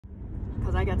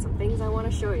I got some things I want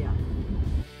to show you.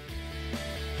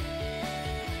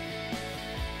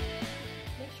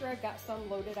 Make sure I've got some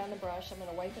loaded on the brush. I'm going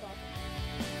to wipe it off.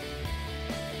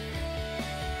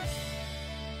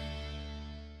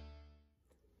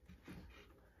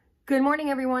 Good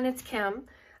morning, everyone. It's Kim.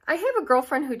 I have a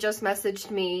girlfriend who just messaged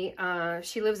me.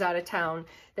 She lives out of town,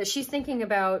 that she's thinking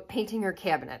about painting her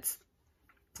cabinets.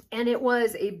 And it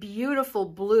was a beautiful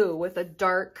blue with a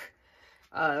dark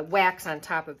wax on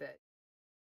top of it.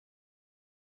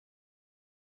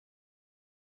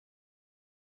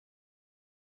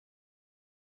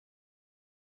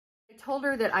 I told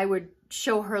her that I would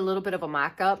show her a little bit of a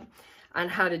mock-up on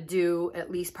how to do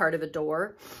at least part of a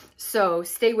door. So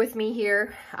stay with me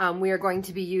here. We are going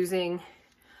to be using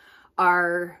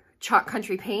our chalk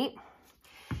country paint,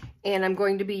 and I'm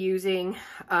going to be using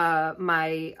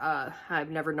my,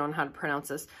 I've never known how to pronounce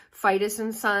this, Fidus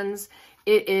and Sons.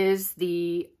 It is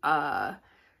the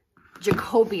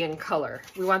Jacobean color.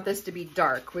 We want this to be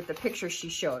dark with the picture she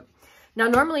showed. Now,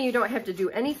 normally you don't have to do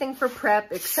anything for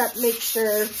prep except make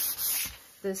sure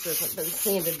this hasn't been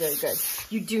sanded very good.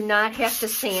 You do not have to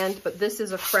sand, but this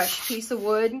is a fresh piece of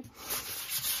wood.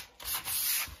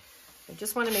 I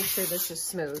just want to make sure this is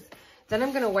smooth. Then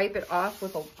I'm going to wipe it off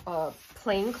with a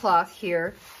plain cloth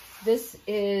here. This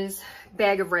is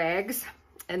Bag of Rags,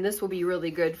 and this will be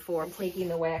really good for taking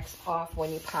the wax off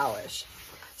when you polish.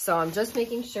 So I'm just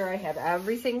making sure I have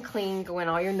everything clean, go in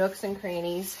all your nooks and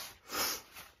crannies.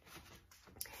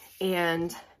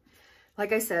 And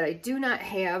like I said, I do not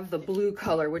have the blue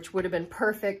color, which would have been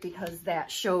perfect because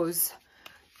that shows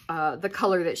the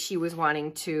color that she was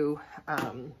wanting to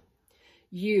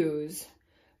use.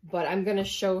 But I'm going to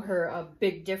show her a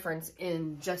big difference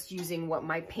in just using what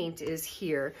my paint is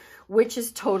here, which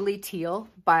is Totally Teal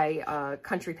by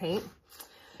Country Paint.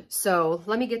 So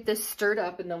let me get this stirred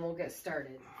up and then we'll get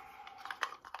started.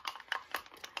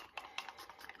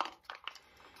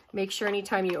 Make sure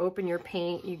anytime you open your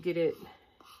paint, you get it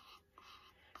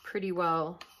pretty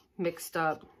well mixed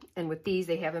up. And with these,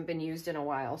 they haven't been used in a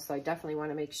while, so I definitely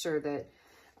want to make sure that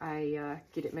I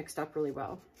get it mixed up really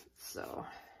well. So,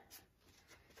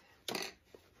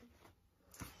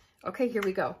 okay, here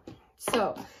we go.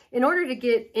 So, in order to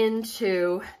get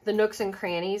into the nooks and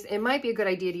crannies, it might be a good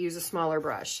idea to use a smaller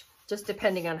brush, just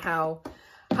depending on how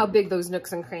big those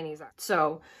nooks and crannies are.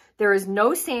 So, there is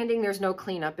no sanding, there's no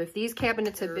cleanup. If these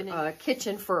cabinets have been in a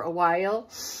kitchen for a while,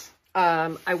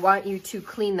 I want you to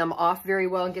clean them off very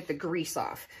well and get the grease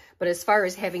off. But as far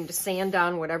as having to sand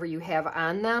down whatever you have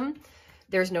on them,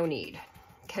 there's no need,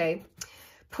 okay?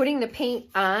 Putting the paint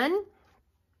on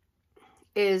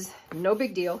is no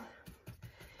big deal.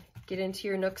 Get into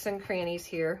your nooks and crannies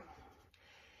here.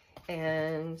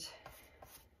 And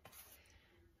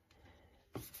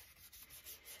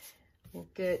we'll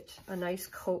get a nice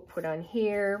coat put on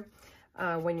here.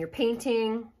 When you're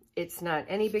painting, it's not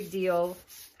any big deal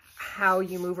how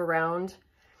you move around.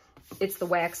 It's the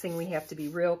waxing we have to be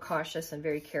real cautious and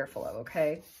very careful of,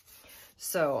 okay?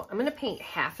 So I'm going to paint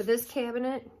half of this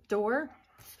cabinet door,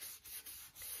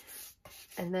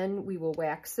 and then we will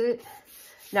wax it.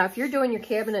 Now, if you're doing your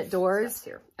cabinet doors,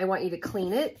 I want you to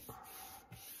clean it.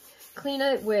 Clean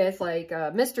it with like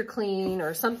Mr. Clean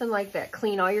or something like that.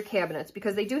 Clean all your cabinets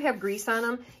because they do have grease on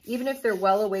them, even if they're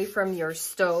well away from your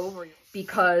stove,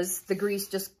 because the grease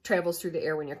just travels through the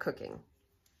air when you're cooking.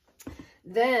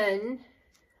 Then,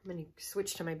 I'm going to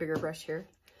switch to my bigger brush here.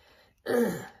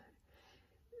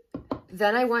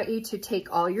 Then I want you to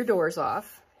take all your doors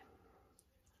off.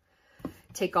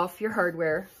 Take off your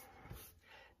hardware.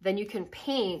 Then you can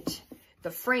paint the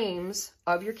frames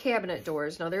of your cabinet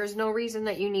doors. Now, there is no reason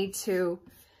that you need to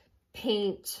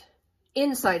paint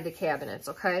inside the cabinets,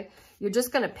 okay? You're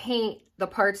just going to paint the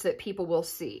parts that people will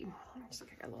see. Looks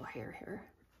like I got a little hair here.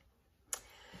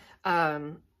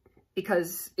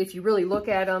 Because if you really look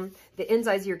at them, the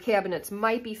insides of your cabinets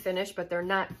might be finished, but they're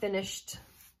not finished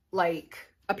like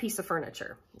a piece of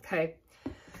furniture, okay?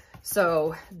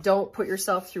 So don't put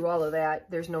yourself through all of that.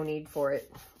 There's no need for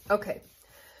it. Okay.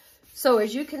 So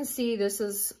as you can see, this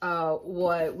is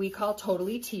what we call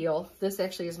Totally Teal. This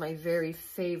actually is my very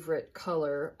favorite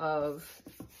color of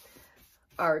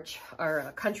our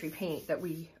country paint that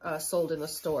we sold in the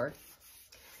store.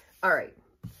 All right.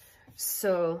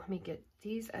 So let me get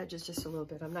these edges just a little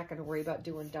bit. I'm not going to worry about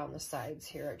doing down the sides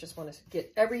here. I just want to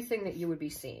get everything that you would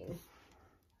be seeing.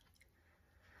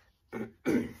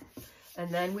 And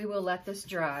then we will let this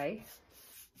dry.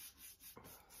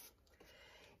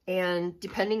 And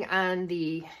depending on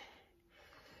the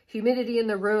humidity in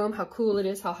the room, how cool it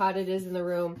is, how hot it is in the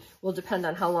room, will depend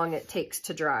on how long it takes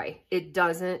to dry. It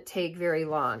doesn't take very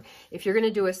long. If you're going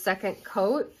to do a second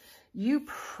coat, you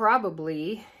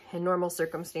probably, in normal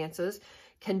circumstances,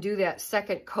 can do that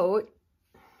second coat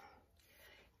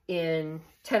in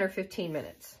 10 or 15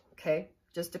 minutes, okay?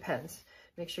 Just depends.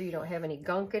 Make sure you don't have any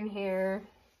gunk in here.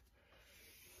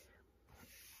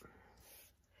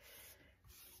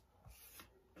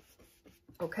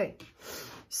 Okay,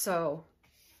 so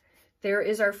there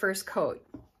is our first coat.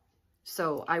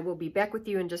 So I will be back with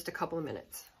you in just a couple of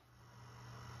minutes.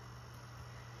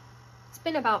 It's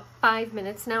been about 5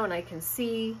 minutes now, and I can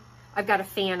see I've got a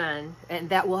fan on, and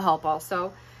that will help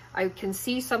also. I can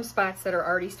see some spots that are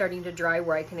already starting to dry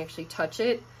where I can actually touch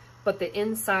it, but the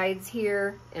insides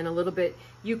here and a little bit,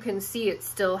 you can see it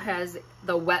still has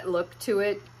the wet look to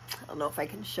it. I don't know if I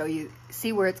can show you.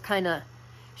 See where it's kind of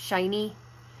shiny?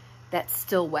 That's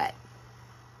still wet.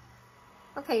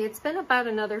 Okay, it's been about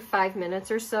another 5 minutes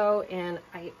or so, and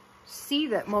I see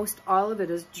that most all of it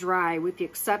is dry with the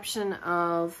exception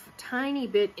of a tiny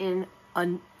bit in a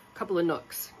couple of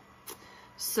nooks.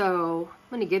 So I'm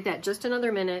going to give that just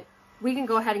another minute. We can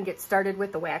go ahead and get started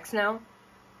with the wax now.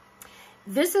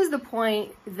 This is the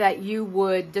point that you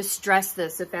would distress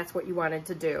this if that's what you wanted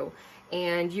to do.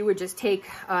 And you would just take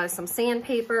some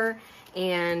sandpaper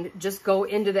and just go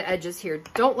into the edges here.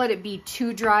 Don't let it be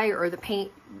too dry or the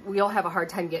paint, we'll have a hard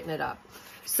time getting it up.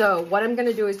 So what I'm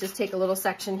gonna do is just take a little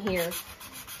section here,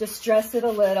 distress it a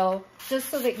little, just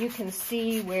so that you can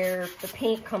see where the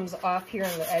paint comes off here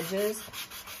on the edges.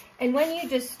 And when you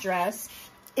distress,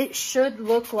 it should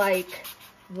look like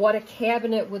what a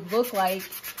cabinet would look like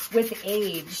with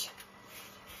age.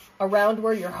 Around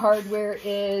where your hardware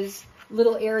is,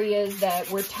 little areas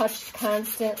that were touched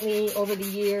constantly over the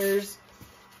years.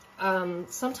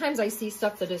 Sometimes I see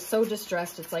stuff that is so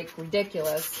distressed, it's like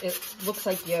ridiculous. It looks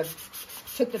like you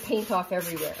took the paint off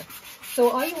everywhere. So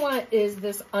all you want is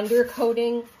this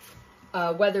undercoating,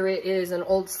 whether it is an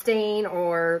old stain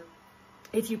or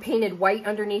if you painted white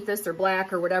underneath this or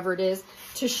black or whatever it is,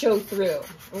 to show through,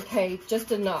 okay?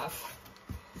 Just enough.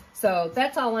 So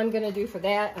that's all I'm gonna do for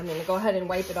that. I'm gonna go ahead and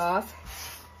wipe it off.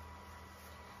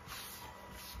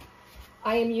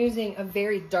 I am using a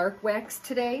very dark wax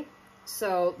today,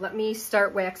 so let me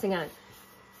start waxing on.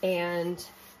 And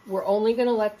we're only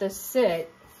gonna let this sit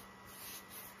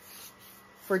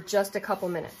for just a couple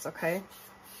minutes, okay?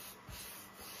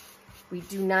 We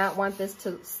do not want this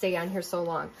to stay on here so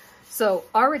long. So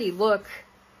already look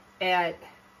at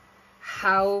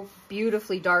how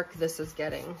beautifully dark this is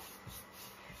getting.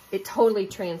 It totally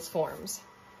transforms.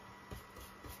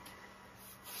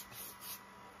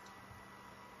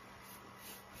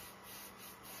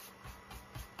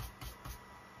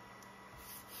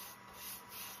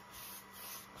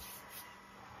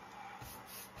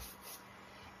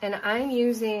 And I'm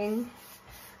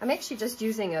actually just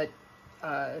using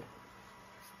a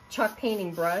chalk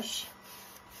painting brush.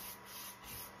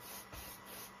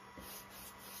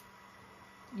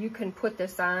 You can put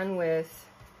this on with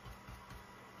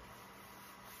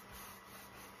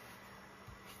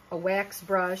a wax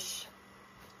brush,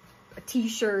 a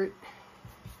t-shirt,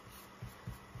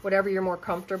 whatever you're more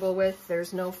comfortable with.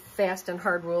 There's no fast and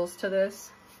hard rules to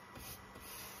this.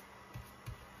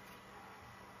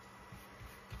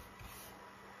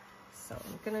 So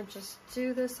I'm gonna just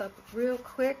do this up real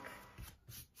quick.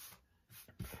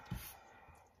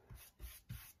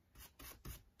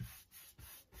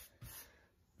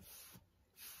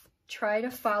 Try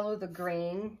to follow the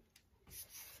grain.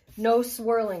 No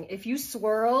swirling. If you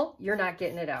swirl, you're not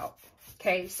getting it out.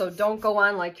 Okay, so don't go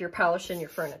on like you're polishing your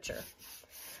furniture.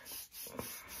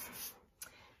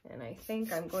 And I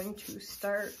think I'm going to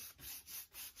start.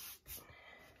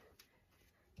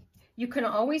 You can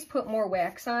always put more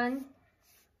wax on.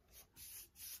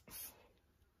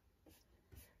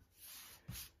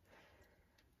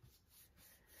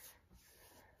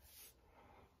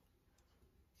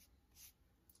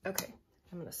 Okay,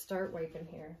 I'm gonna start wiping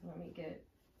here. Let me get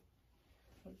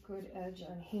a good edge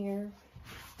on here.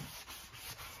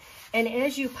 And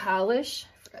as you polish,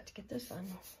 I forgot to get this on.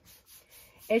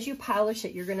 As you polish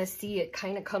it, you're gonna see it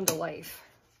kind of come to life.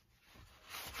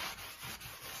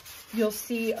 You'll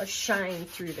see a shine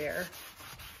through there.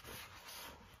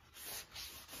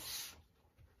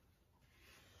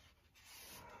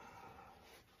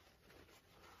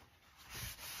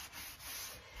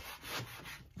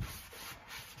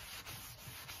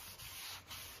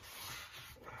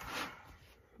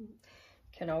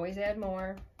 Can always add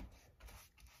more.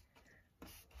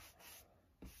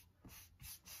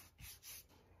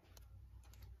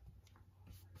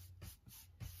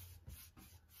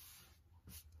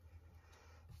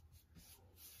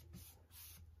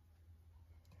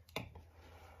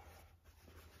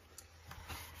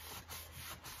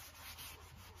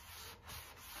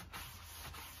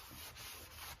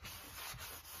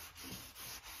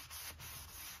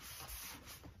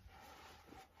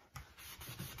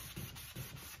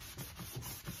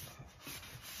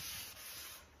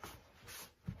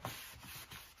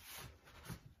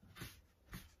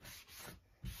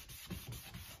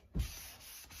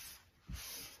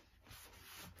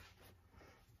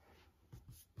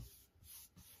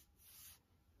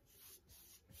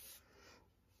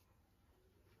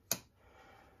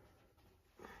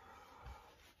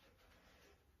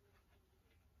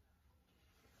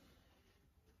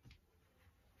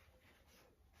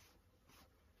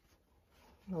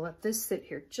 We'll let this sit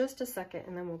here just a second,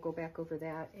 and then we'll go back over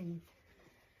that. And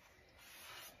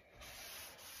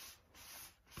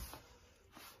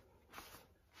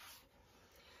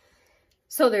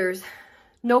so there's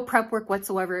no prep work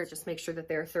whatsoever. Just make sure that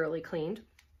they're thoroughly cleaned.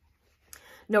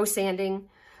 No sanding.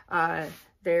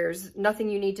 There's nothing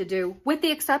you need to do, with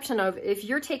the exception of if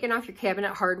you're taking off your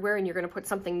cabinet hardware and you're going to put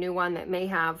something new on that may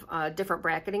have different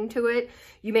bracketing to it,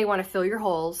 you may want to fill your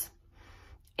holes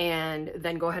and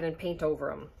then go ahead and paint over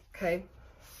them, okay?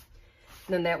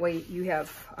 And then that way you have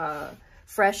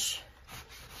fresh,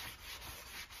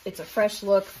 it's a fresh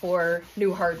look for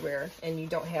new hardware, and you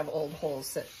don't have old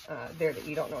holes there that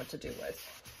you don't know what to do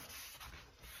with.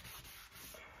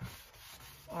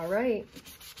 All right.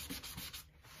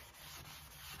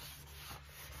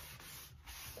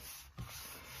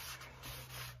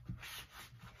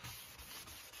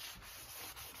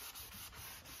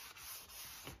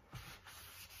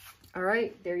 All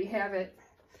right, there you have it.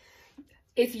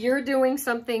 If you're doing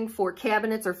something for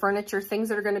cabinets or furniture, things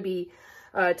that are going to be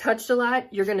touched a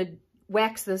lot, you're going to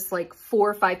wax this like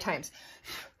 4 or 5 times.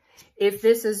 If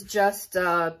this is just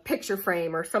a picture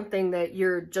frame or something that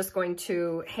you're just going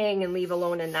to hang and leave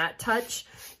alone and not touch,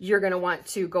 you're going to want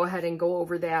to go ahead and go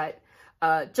over that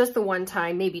just the one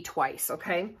time, maybe twice,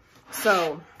 okay?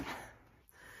 So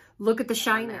look at the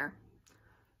shine there.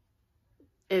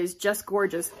 It is just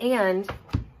gorgeous. And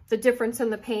the difference in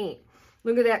the paint.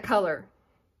 Look at that color.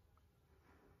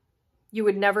 You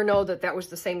would never know that that was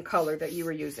the same color that you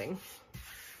were using.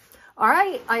 All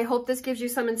right, I hope this gives you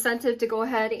some incentive to go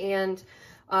ahead and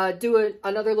do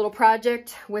another little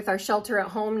project with our shelter at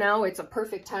home now. It's a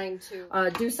perfect time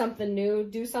to do something new,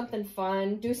 do something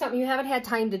fun, do something you haven't had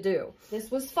time to do. This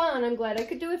was fun. I'm glad I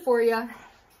could do it for you.